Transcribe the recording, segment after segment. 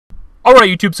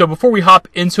Alright YouTube, so before we hop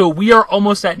into it, we are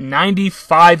almost at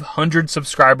 9,500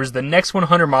 subscribers, the next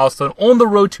 100 milestone, on the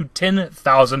road to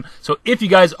 10,000. So if you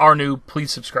guys are new, please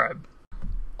subscribe.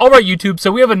 Alright YouTube,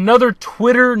 so we have another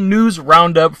Twitter news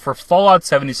roundup for Fallout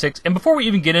 76, and before we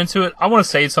even get into it, I want to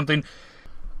say something.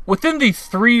 Within the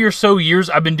 3 or so years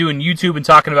I've been doing YouTube and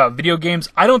talking about video games,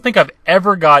 I don't think I've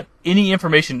ever got any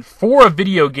information for a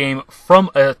video game from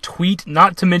a tweet,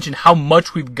 not to mention how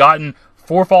much we've gotten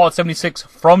for Fallout 76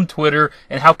 from Twitter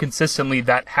and how consistently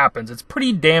that happens. It's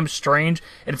pretty damn strange,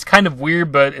 and it's kind of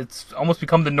weird, but it's almost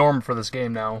become the norm for this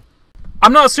game now.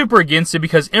 I'm not super against it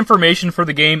because information for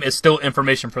the game is still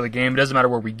information for the game. It doesn't matter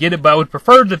where we get it, but I would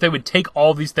prefer that they would take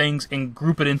all these things and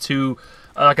group it into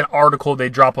like an article they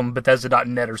drop on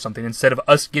Bethesda.net or something, instead of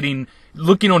us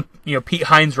looking on Pete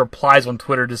Hines' replies on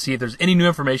Twitter to see if there's any new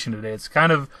information today. It's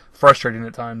kind of frustrating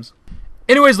at times.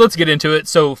 Anyways, let's get into it.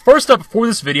 So first up for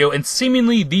this video, and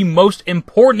seemingly the most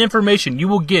important information you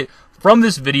will get from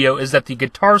this video, is that the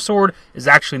guitar sword is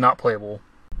actually not playable.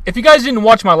 If you guys didn't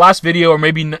watch my last video, or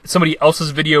maybe somebody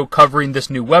else's video covering this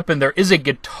new weapon, there is a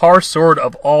guitar sword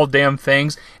of all damn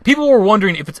things. People were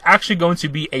wondering if it's actually going to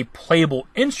be a playable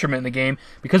instrument in the game,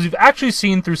 because we've actually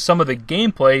seen through some of the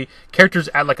gameplay, characters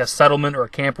at like a settlement or a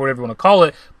camp, or whatever you want to call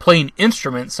it, playing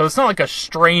instruments. So it's not like a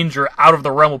strange or out of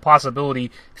the realm of possibility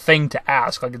thing to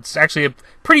ask. Like, it's actually a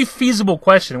pretty feasible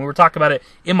question. We were talking about it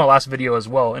in my last video as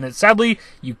well, and sadly,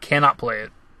 you cannot play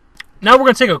it. Now we're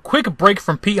going to take a quick break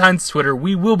from Pete Hines' Twitter.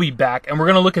 We will be back, and we're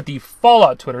going to look at the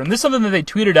Fallout Twitter. And this is something that they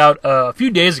tweeted out a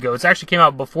few days ago. It actually came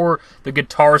out before the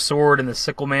guitar sword and the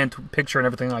Sickle Man picture and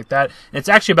everything like that. And it's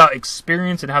actually about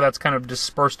experience and how that's kind of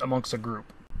dispersed amongst a group.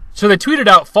 So they tweeted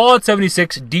out Fallout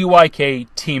 76 DYK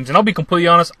teams. And I'll be completely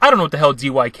honest, I don't know what the hell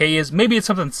DYK is. Maybe it's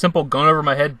something simple going over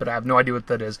my head, but I have no idea what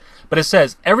that is. But it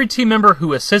says, every team member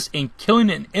who assists in killing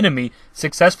an enemy,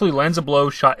 successfully lands a blow,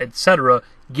 shot, etc.,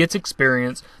 gets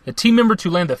experience. The team member to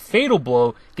land the fatal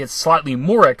blow gets slightly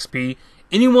more XP.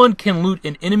 Anyone can loot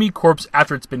an enemy corpse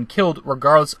after it's been killed,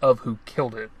 regardless of who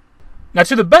killed it. Now,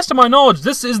 to the best of my knowledge,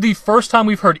 this is the first time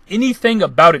we've heard anything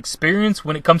about experience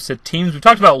when it comes to teams. We've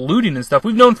talked about looting and stuff.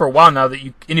 We've known for a while now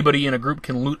that anybody in a group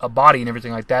can loot a body and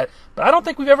everything like that, but I don't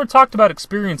think we've ever talked about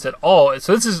experience at all.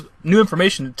 So this is new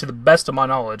information to the best of my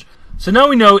knowledge. So now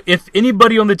we know if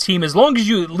anybody on the team, as long as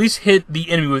you at least hit the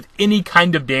enemy with any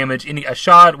kind of damage, a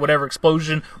shot, whatever,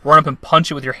 explosion, run up and punch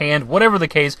it with your hand, whatever the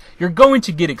case, you're going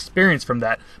to get experience from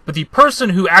that. But the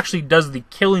person who actually does the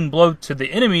killing blow to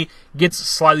the enemy gets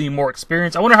slightly more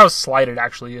experience. I wonder how slight it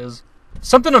actually is.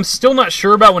 Something I'm still not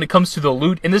sure about when it comes to the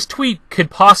loot, and this tweet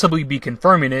could possibly be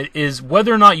confirming it, is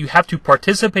whether or not you have to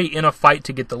participate in a fight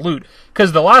to get the loot.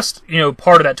 Because the last,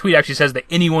 part of that tweet actually says that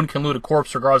anyone can loot a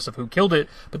corpse regardless of who killed it,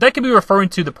 but that could be referring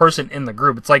to the person in the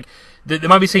group. It's like, they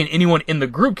might be saying anyone in the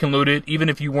group can loot it, even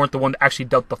if you weren't the one that actually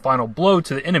dealt the final blow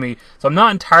to the enemy. So I'm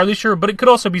not entirely sure, but it could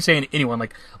also be saying anyone.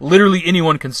 Like, literally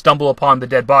anyone can stumble upon the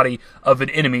dead body of an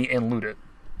enemy and loot it.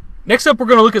 Next up, we're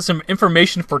going to look at some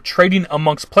information for trading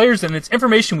amongst players, and it's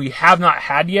information we have not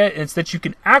had yet, and it's that you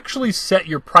can actually set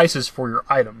your prices for your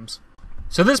items.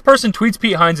 So this person tweets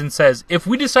Pete Hines and says, if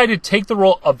we decide to take the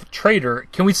role of trader,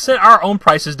 can we set our own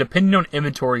prices depending on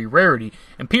inventory rarity?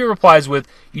 And Pete replies with,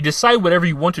 you decide whatever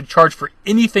you want to charge for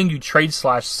anything you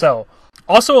trade/sell.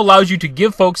 Also allows you to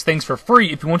give folks things for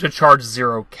free if you want to charge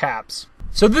 0 caps.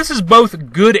 So this is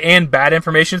both good and bad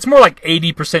information. It's more like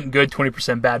 80% good,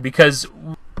 20% bad, because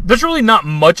there's really not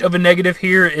much of a negative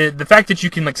here. The fact that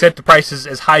you can set the prices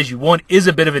as high as you want is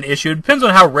a bit of an issue. It depends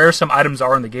on how rare some items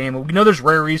are in the game. We know there's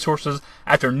rare resources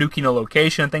after nuking a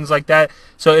location and things like that.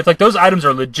 So if those items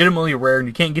are legitimately rare and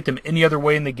you can't get them any other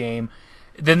way in the game,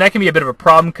 then that can be a bit of a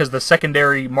problem, because the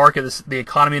secondary market, the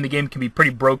economy in the game, can be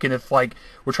pretty broken if we're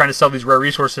trying to sell these rare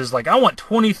resources. Like, I want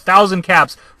 20,000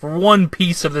 caps for one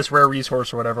piece of this rare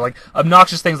resource or whatever.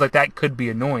 Obnoxious things like that could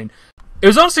be annoying. It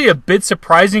was honestly a bit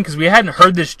surprising because we hadn't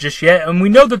heard this just yet, and we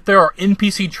know that there are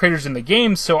NPC traders in the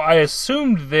game, so I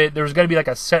assumed that there was going to be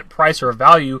a set price or a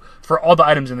value for all the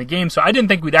items in the game, so I didn't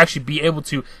think we'd actually be able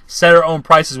to set our own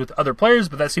prices with other players,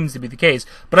 but that seems to be the case.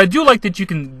 But I do like that you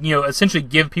can, essentially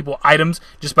give people items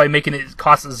just by making it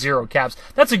cost 0 caps.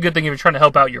 That's a good thing if you're trying to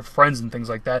help out your friends and things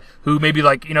like that, who maybe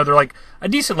they're a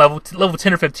decent level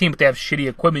 10 or 15, but they have shitty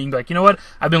equipment. You can be like, you know what,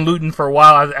 I've been looting for a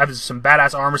while, I have some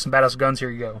badass armor, some badass guns,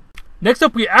 here you go. Next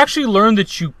up, we actually learned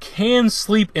that you can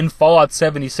sleep in Fallout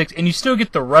 76, and you still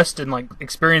get the rest and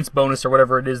experience bonus or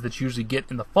whatever it is that you usually get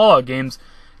in the Fallout games.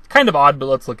 It's kind of odd, but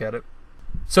let's look at it.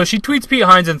 So she tweets Pete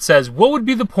Hines and says, what would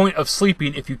be the point of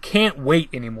sleeping if you can't wait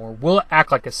anymore? Will it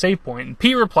act like a save point? And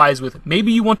Pete replies with,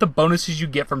 maybe you want the bonuses you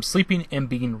get from sleeping and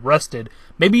being rested.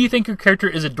 Maybe you think your character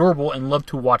is adorable and love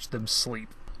to watch them sleep.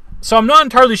 So I'm not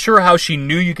entirely sure how she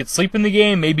knew you could sleep in the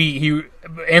game. Maybe he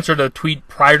answered a tweet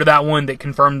prior to that one that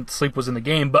confirmed sleep was in the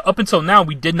game. But up until now,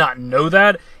 we did not know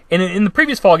that. And in the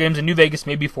previous Fallout games, in New Vegas,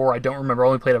 maybe 4, I don't remember. I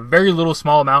only played a very little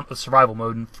small amount of survival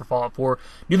mode for Fallout 4.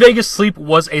 New Vegas sleep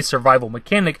was a survival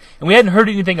mechanic. And we hadn't heard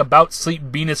anything about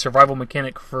sleep being a survival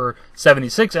mechanic for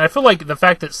 76. And I feel like the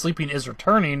fact that sleeping is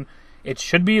returning, it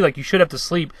should be. Like, you should have to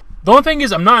sleep. The only thing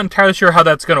is, I'm not entirely sure how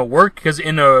that's going to work, because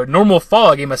in a normal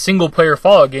Fallout game, a single-player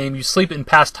Fallout game, you sleep in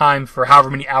past time for however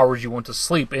many hours you want to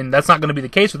sleep, and that's not going to be the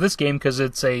case with this game, because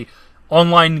it's a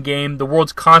online game. The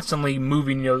world's constantly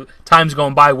moving, time's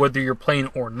going by whether you're playing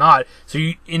or not, so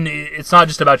it's not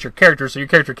just about your character, so your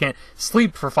character can't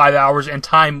sleep for 5 hours, and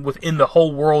time within the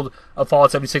whole world of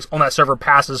Fallout 76 on that server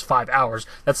passes 5 hours.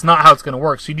 That's not how it's going to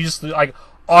work, so you just,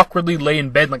 awkwardly lay in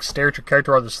bed and stare at your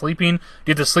character while they're sleeping?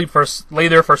 Do you have to lay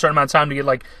there for a certain amount of time to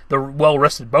get the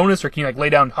well-rested bonus, or can you lay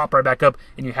down and hop right back up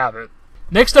and you have it?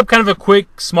 Next up, kind of a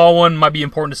quick, small one, might be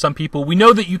important to some people. We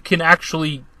know that you can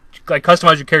actually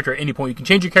customize your character at any point. You can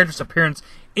change your character's appearance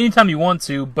anytime you want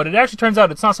to, but it actually turns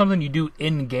out it's not something you do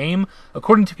in-game.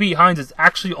 According to Pete Hines, it's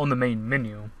actually on the main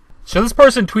menu. So this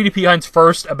person tweeted Pete Hines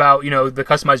first about, the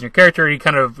customizing your character. He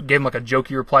kind of gave him a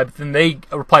jokey reply, but then they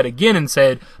replied again and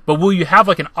said, but will you have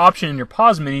an option in your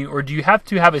pause menu, or do you have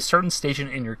to have a certain station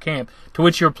in your camp? To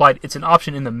which he replied, it's an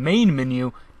option in the main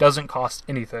menu, doesn't cost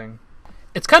anything.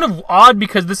 It's kind of odd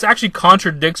because this actually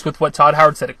contradicts with what Todd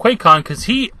Howard said at QuakeCon, because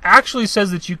he actually says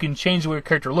that you can change the way your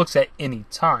character looks at any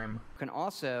time. You can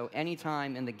also,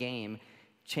 anytime in the game,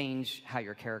 change how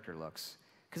your character looks.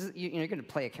 Because you're going to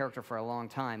play a character for a long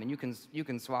time, and you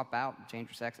can swap out, change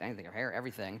your sex, anything, your hair,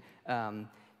 everything,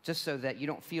 just so that you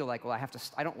don't feel like, well,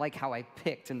 I don't like how I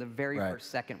picked in the very first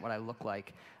second what I look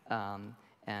like.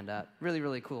 Really,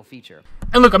 really cool feature.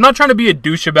 And look, I'm not trying to be a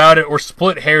douche about it or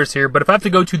split hairs here, but if I have to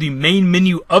go to the main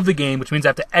menu of the game, which means I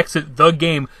have to exit the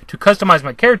game to customize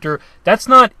my character, that's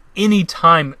not any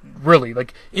time, really.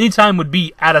 Any time would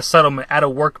be at a settlement, at a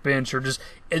workbench, or just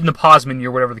in the pause menu,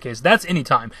 or whatever the case. That's any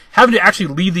time. Having to actually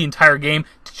leave the entire game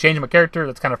to change my character,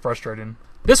 that's kind of frustrating.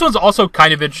 This one's also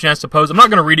kind of interesting, I suppose. I'm not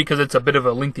going to read it because it's a bit of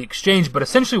a lengthy exchange, but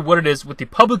essentially what it is, with the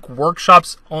public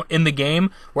workshops in the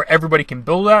game where everybody can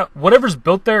build at, whatever's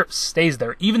built there stays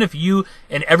there. Even if you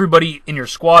and everybody in your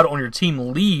squad on your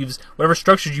team leaves, whatever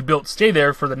structures you built stay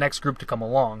there for the next group to come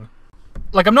along.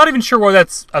 I'm not even sure why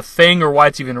that's a thing or why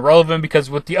it's even relevant, because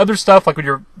with the other stuff, when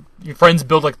your friends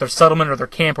build their settlement or their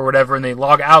camp or whatever and they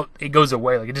log out, it goes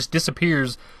away. It just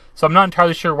disappears. So I'm not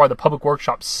entirely sure why the public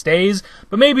workshop stays,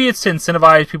 but maybe it's to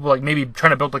incentivize people, maybe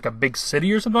trying to build a big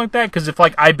city or something like that. Because if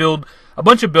I build a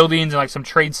bunch of buildings and some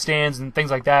trade stands and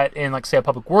things like that in say a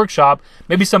public workshop,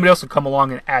 maybe somebody else will come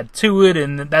along and add to it,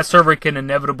 and that server can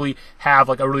inevitably have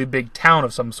a really big town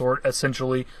of some sort,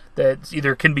 essentially, that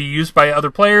either can be used by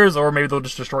other players, or maybe they'll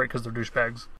just destroy it because they're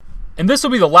douchebags. And this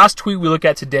will be the last tweet we look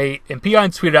at today, and P.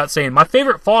 Hines tweeted out saying, my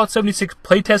favorite Fallout 76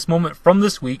 playtest moment from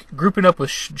this week, grouping up with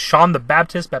Sean the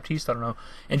Baptiste, I don't know,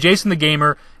 and Jason the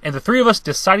Gamer, and the three of us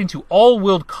deciding to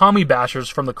all-wield commie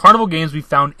bashers from the Carnival games we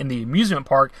found in the amusement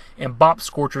park and bop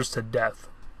Scorchers to death.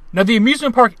 Now, the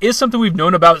amusement park is something we've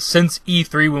known about since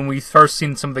E3 when we first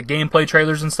seen some of the gameplay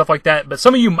trailers and stuff like that, but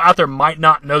some of you out there might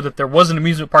not know that there was an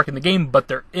amusement park in the game, but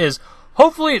there is.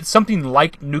 Hopefully it's something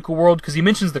like Nuka World, because he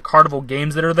mentions the Carnival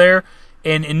games that are there.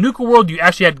 And in Nuka World, you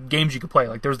actually had games you could play.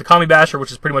 There was the Commie Basher,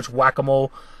 which is pretty much whack-a-mole.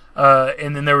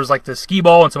 And then there was the Skee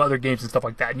Ball and some other games and stuff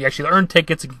like that. And you actually earn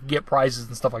tickets and get prizes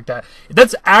and stuff like that. If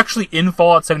that's actually in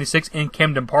Fallout 76 in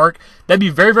Camden Park, that'd be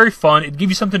very, very fun. It'd give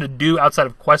you something to do outside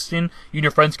of questing. You and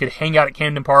your friends could hang out at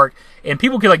Camden Park, and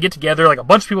people could get together. A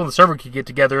bunch of people on the server could get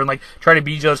together and try to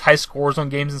beat each other's high scores on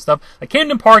games and stuff.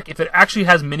 Camden Park, if it actually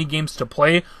has mini games to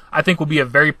play, I think will be a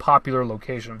very popular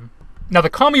location. Now, the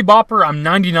Commie Bopper, I'm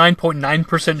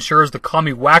 99.9% sure is the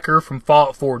Commie Whacker from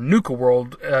Fallout 4 Nuka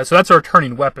World, so that's a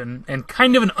returning weapon, and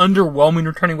kind of an underwhelming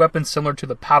returning weapon similar to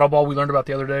the paddle ball we learned about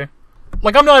the other day.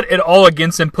 I'm not at all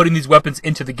against them putting these weapons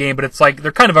into the game, but it's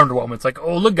they're kind of underwhelming. It's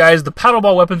oh, look guys, the paddle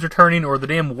ball weapon's returning, or the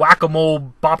damn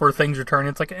whack-a-mole bopper thing's returning.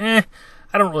 It's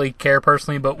I don't really care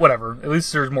personally, but whatever. At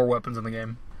least there's more weapons in the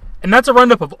game. And that's a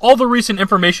roundup of all the recent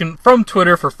information from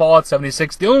Twitter for Fallout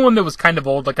 76. The only one that was kind of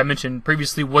old, like I mentioned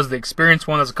previously, was the Experience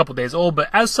one. That was a couple days old, but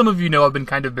as some of you know, I've been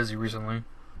kind of busy recently.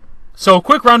 So a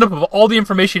quick roundup of all the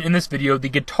information in this video. The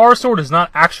guitar sword is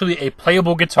not actually a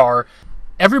playable guitar.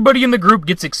 Everybody in the group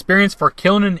gets experience for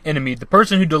killing an enemy. The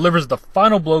person who delivers the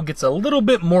final blow gets a little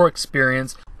bit more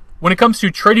experience. When it comes to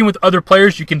trading with other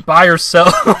players, you can buy or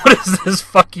sell. What is this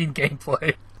fucking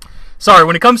gameplay? Sorry,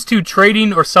 when it comes to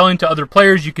trading or selling to other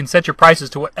players, you can set your prices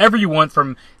to whatever you want,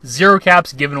 from zero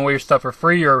caps, giving away your stuff for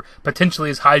free, or potentially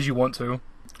as high as you want to.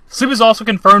 Sleep is also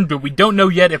confirmed, but we don't know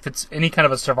yet if it's any kind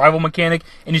of a survival mechanic,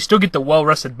 and you still get the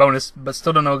well-rested bonus, but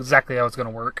still don't know exactly how it's going to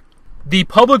work. The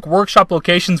public workshop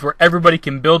locations where everybody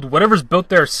can build, whatever's built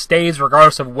there stays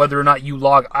regardless of whether or not you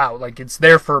log out. Like, it's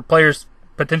there for players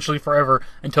potentially forever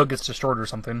until it gets destroyed or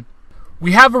something.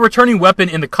 We have a returning weapon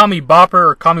in the Kami Bopper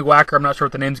or Kami Whacker, I'm not sure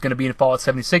what the name's going to be in Fallout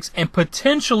 76, and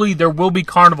potentially there will be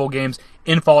Carnival games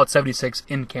in Fallout 76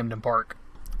 in Camden Park.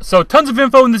 So tons of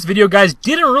info in this video, guys.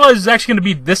 Didn't realize there's actually going to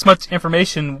be this much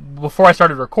information before I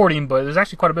started recording, but there's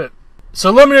actually quite a bit.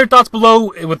 So let me know your thoughts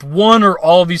below with one or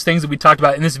all of these things that we talked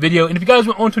about in this video. And if you guys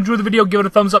want to enjoy the video, give it a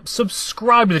thumbs up,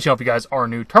 subscribe to the channel if you guys are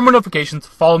new, turn on notifications,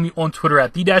 follow me on Twitter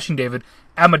at TheDashingDavid,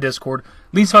 at my Discord.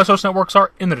 Links to my social networks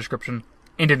are in the description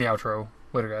and in the outro.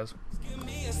 Later, guys. Give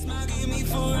me a smile, give me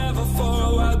forever for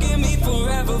a while, give me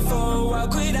forever for a while.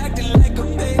 Quit acting like a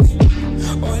baby,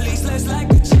 or at least less like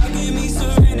a child. Give me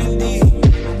serenity,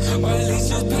 or at least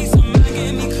just peace of mind.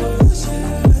 Give me